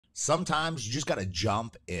Sometimes you just gotta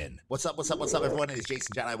jump in. What's up, everyone? It is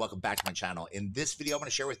Jason Jani. Welcome back to my channel. In this video, I'm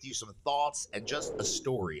gonna share with you some thoughts and just a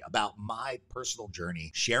story about my personal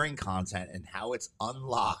journey, sharing content and how it's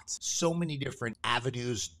unlocked so many different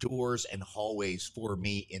avenues, doors, and hallways for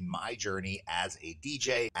me in my journey as a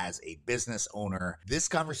DJ, as a business owner. This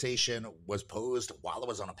conversation was posed while I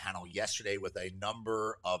was on a panel yesterday with a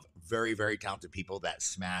number of very, very talented people that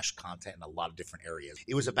smash content in a lot of different areas.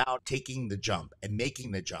 It was about taking the jump and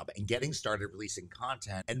making the jump and getting started releasing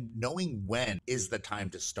content and knowing when is the time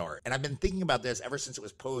to start. And I've been thinking about this ever since it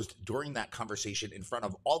was posed during that conversation in front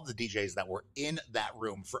of all the DJs that were in that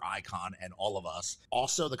room for Icon and all of us.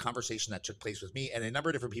 Also, the conversation that took place with me and a number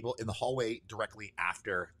of different people in the hallway directly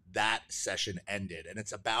after that session ended. And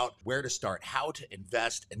it's about where to start, how to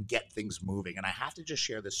invest and get things moving. And I have to just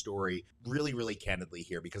share this story really, really candidly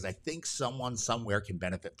here because I think someone somewhere can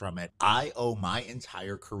benefit from it. I owe my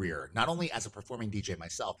entire career, not only as a performing DJ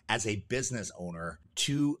myself, as a business owner,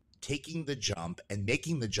 to taking the jump and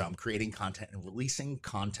making the jump, creating content and releasing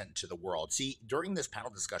content to the world. See, during this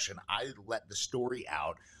panel discussion, I let the story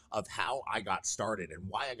out of how I got started and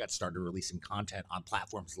why I got started releasing content on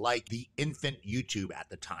platforms like the infant YouTube at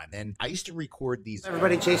the time. And I used to record these—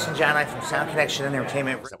 Everybody, Jason Jani from Sound Connection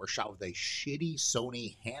Entertainment— that were shot with a shitty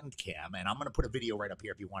Sony hand cam. And I'm going to put a video right up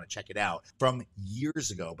here if you want to check it out from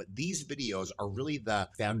years ago. But these videos are really the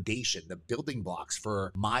foundation, the building blocks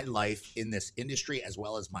for my life in this industry, as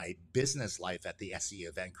well as my business life at the SE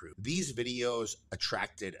Event Group. These videos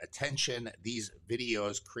attracted attention. These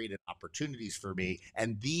videos created opportunities for me.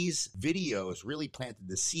 And these videos really planted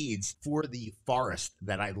the seeds for the forest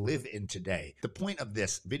that I live in today. The point of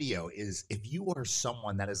this video is if you are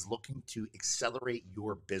someone that is looking to accelerate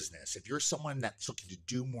your business, if you're someone that's looking to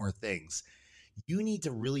do more things, you need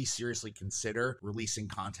to really seriously consider releasing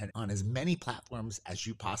content on as many platforms as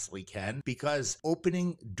you possibly can, because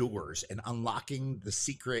opening doors and unlocking the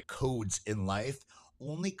secret codes in life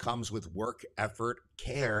only comes with work, effort,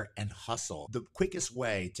 care, and hustle. The quickest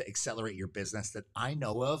way to accelerate your business that I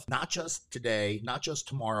know of, not just today, not just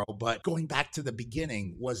tomorrow, but going back to the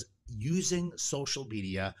beginning, was using social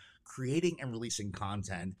media, creating and releasing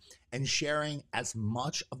content, and sharing as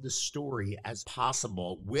much of the story as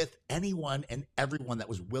possible with anyone and everyone that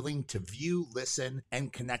was willing to view, listen,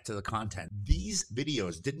 and connect to the content. These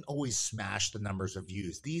videos didn't always smash the numbers of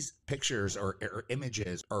views. These pictures or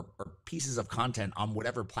images or pieces of content on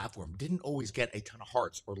whatever platform didn't always get a ton of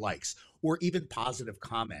hearts or likes or even positive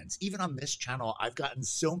comments. Even on this channel, I've gotten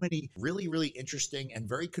so many really, really interesting and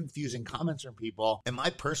very confusing comments from people and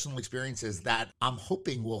my personal experiences that I'm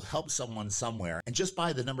hoping will help someone somewhere. And just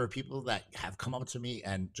by the number of people that have come up to me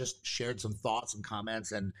and just shared some thoughts and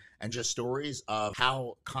comments and just stories of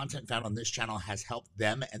how content found on this channel has helped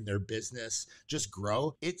them and their business just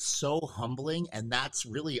grow, it's so humbling. And that's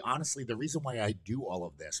really honestly the reason why I do all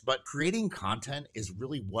of this. But creating content is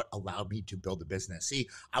really what allowed me to build a business. See,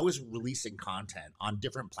 I was releasing content on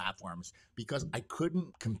different platforms because I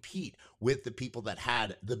couldn't compete with the people that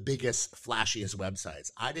had the biggest, flashiest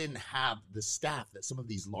websites. I didn't have the staff that some of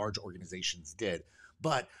these large organizations did.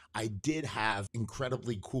 But I did have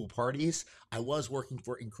incredibly cool parties. I was working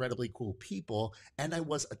for incredibly cool people, and I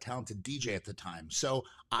was a talented DJ at the time. So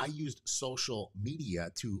I used social media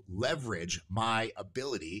to leverage my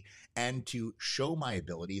ability and to show my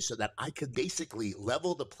ability so that I could basically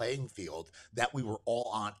level the playing field that we were all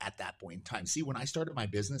on at that point in time. See, when I started my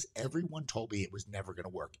business, everyone told me it was never going to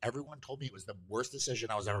work. Everyone told me it was the worst decision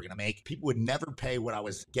I was ever going to make. People would never pay what I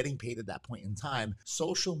was getting paid at that point in time.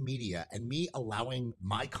 Social media and me allowing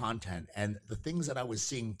my content and the things that I was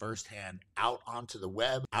seeing firsthand out onto the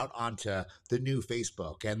web, out onto the new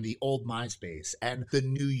Facebook and the old MySpace and the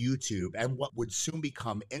new YouTube and what would soon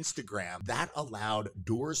become Instagram, that allowed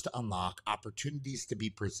doors to unlock, opportunities to be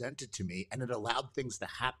presented to me, and it allowed things to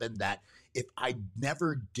happen that if I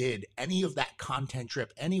never did any of that content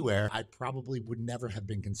trip anywhere, I probably would never have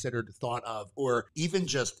been considered, thought of, or even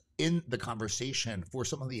just in the conversation for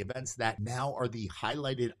some of the events that now are the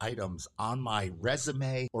highlighted items on my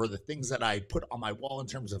resume or the things that I put on my wall in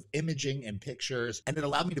terms of imaging and pictures. And it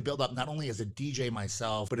allowed me to build up not only as a DJ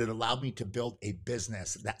myself, but it allowed me to build a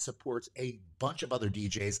business that supports a bunch of other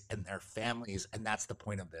DJs and their families. And that's the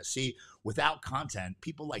point of this. See, without content,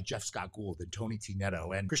 people like Jeff Scott Gould and Tony T.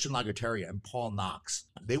 Netto and Christian Lagutera and Paul Knox,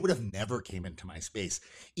 they would have never came into my space.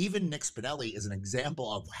 Even Nick Spinelli is an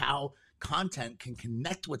example of how content can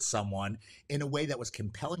connect with someone in a way that was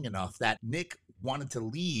compelling enough that Nick wanted to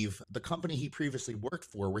leave the company he previously worked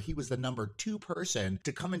for, where he was the number 2 person,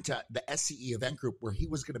 to come into the SCE event group where he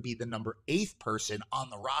was going to be the number 8th person on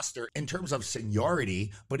the roster in terms of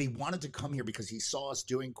seniority. But he wanted to come here because he saw us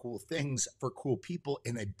doing cool things for cool people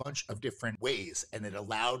in a bunch of different ways. And it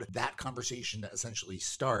allowed that conversation to essentially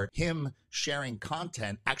start. Him sharing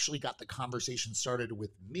content actually got the conversation started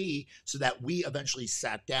with me, so that we eventually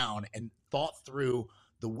sat down and thought through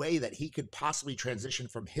the way that he could possibly transition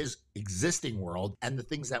from his existing world and the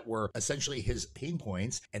things that were essentially his pain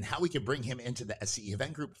points, and how we could bring him into the SCE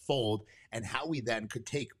event group fold, and how we then could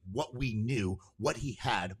take what we knew, what he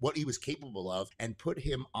had, what he was capable of, and put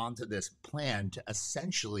him onto this plan to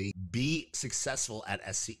essentially be successful at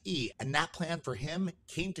SCE. And that plan for him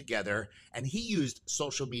came together, and he used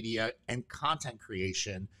social media and content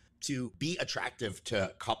creation to be attractive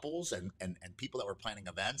to couples and people that were planning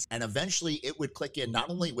events. And eventually it would click in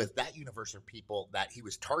not only with that universe of people that he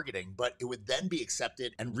was targeting, but it would then be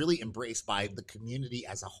accepted and really embraced by the community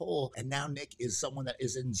as a whole. And now Nick is someone that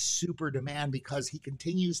is in super demand because he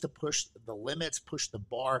continues to push the limits, push the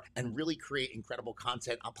bar, and really create incredible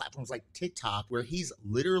content on platforms like TikTok, where he's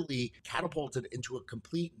literally catapulted into a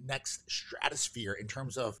complete next stratosphere in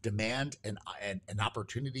terms of demand and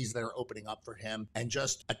opportunities that are opening up for him, and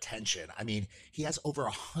just attention. I mean, he has over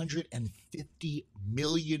 150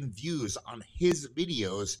 million views on his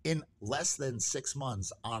videos in less than 6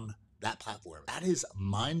 months on that platform. That is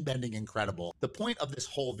mind-bending incredible. The point of this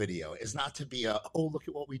whole video is not to be oh, look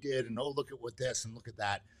at what we did, and oh, look at what this, and look at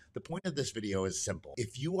that. The point of this video is simple.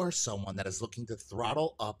 If you are someone that is looking to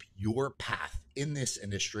throttle up your path in this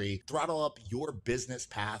industry, throttle up your business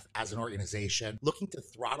path as an organization, looking to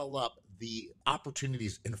throttle up the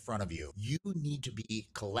opportunities in front of you, you need to be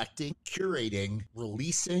collecting, curating,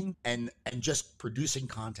 releasing, and just producing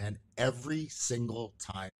content every single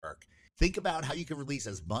time. Think about how you can release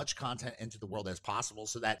as much content into the world as possible,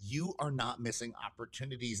 so that you are not missing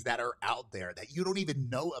opportunities that are out there that you don't even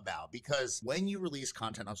know about. Because when you release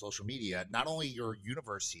content on social media, not only your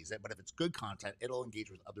universe sees it, but if it's good content, it'll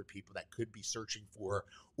engage with other people that could be searching for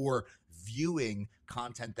or viewing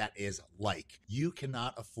content that is like. You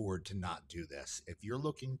cannot afford to not do this. If you're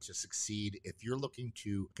looking to succeed, if you're looking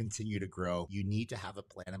to continue to grow, you need to have a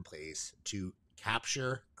plan in place to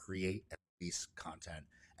capture, create, and release content.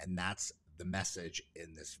 And that's the message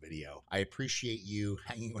in this video. I appreciate you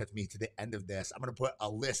hanging with me to the end of this. I'm going to put a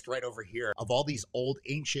list right over here of all these old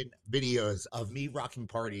ancient videos of me rocking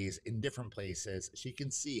parties in different places, so you can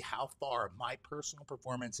see how far my personal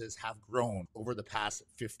performances have grown over the past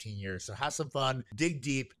 15 years. So have some fun, dig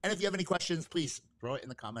deep. And if you have any questions, please throw it in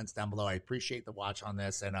the comments down below. I appreciate the watch on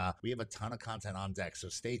this, and we have a ton of content on deck. So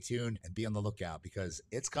stay tuned and be on the lookout, because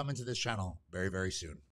it's coming to this channel very, very soon.